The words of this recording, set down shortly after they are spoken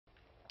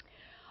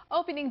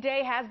Opening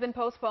day has been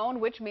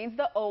postponed, which means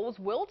the O's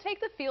will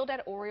take the field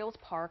at Orioles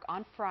Park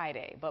on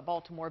Friday. But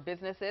Baltimore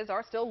businesses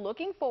are still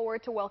looking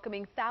forward to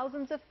welcoming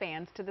thousands of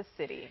fans to the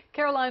city.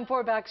 Caroline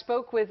Forbach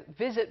spoke with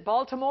Visit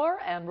Baltimore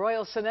and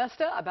Royal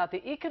Sonesta about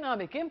the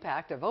economic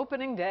impact of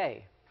opening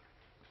day.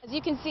 As you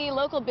can see,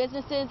 local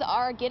businesses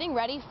are getting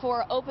ready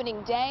for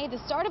opening day. The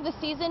start of the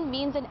season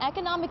means an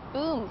economic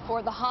boom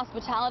for the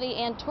hospitality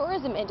and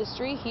tourism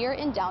industry here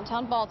in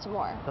downtown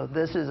Baltimore. So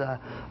this is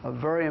a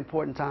very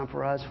important time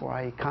for us, for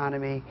our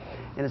economy,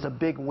 and it's a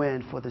big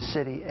win for the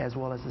city as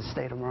well as the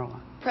state of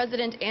Maryland.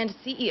 President and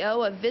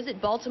CEO of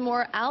Visit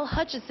Baltimore, Al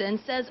Hutchison,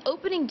 says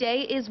opening day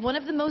is one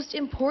of the most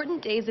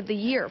important days of the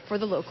year for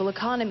the local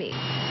economy,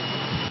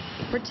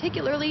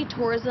 particularly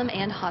tourism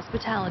and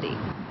hospitality.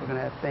 We're going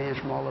to have fans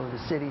from all over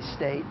the city,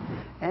 state,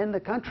 and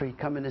the country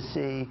coming to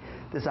see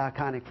this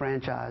iconic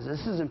franchise.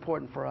 This is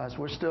important for us.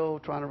 We're still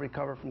trying to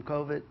recover from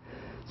COVID,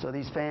 so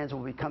these fans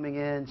will be coming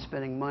in,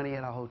 spending money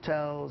at our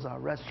hotels, our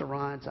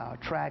restaurants, our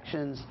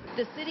attractions.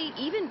 The city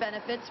even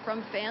benefits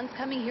from fans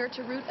coming here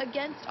to root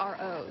against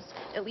our O's.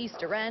 Elise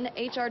Duren,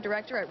 HR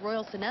Director at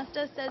Royal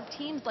Sonesta, says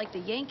teams like the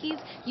Yankees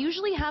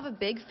usually have a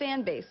big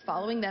fan base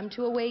following them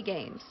to away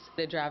games.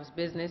 It drives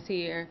business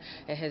here.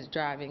 It has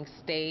driving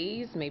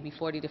stays, maybe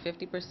 40 to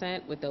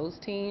 50% with those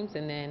teams,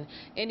 and then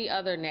any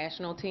other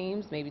national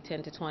teams, maybe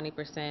 10 to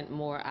 20%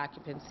 more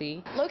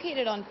occupancy.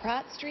 Located on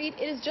Pratt Street,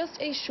 it is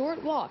just a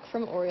short walk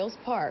from Orioles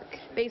Park.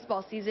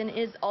 Baseball season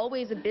is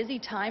always a busy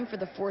time for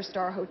the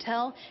four-star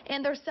hotel,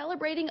 and they're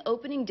celebrating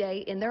opening day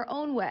in their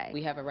own way.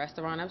 We have a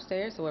restaurant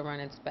upstairs, so we're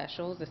running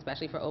specials,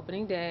 especially for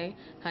opening day,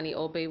 honey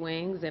Old Bay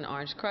wings and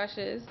orange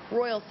crushes.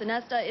 Royal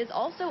Sonesta is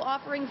also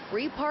offering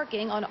free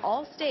parking on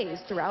all stays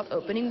throughout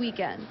opening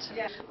weekend.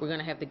 We're going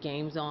to have the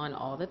games on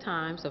all the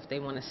time, so if they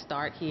want to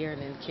start here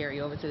and then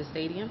carry over to the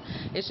stadium,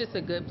 it's just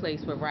a good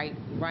place. We're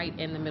right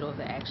in the middle of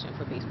the action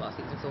for baseball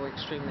season, so we're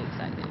extremely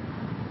excited.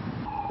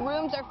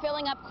 Rooms are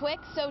filling up quick,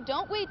 so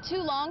don't wait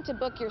too long to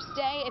book your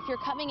stay if you're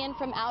coming in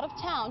from out of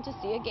town to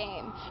see a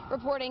game.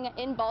 Reporting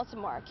in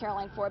Baltimore,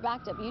 Caroline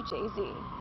Forbach, WJZ.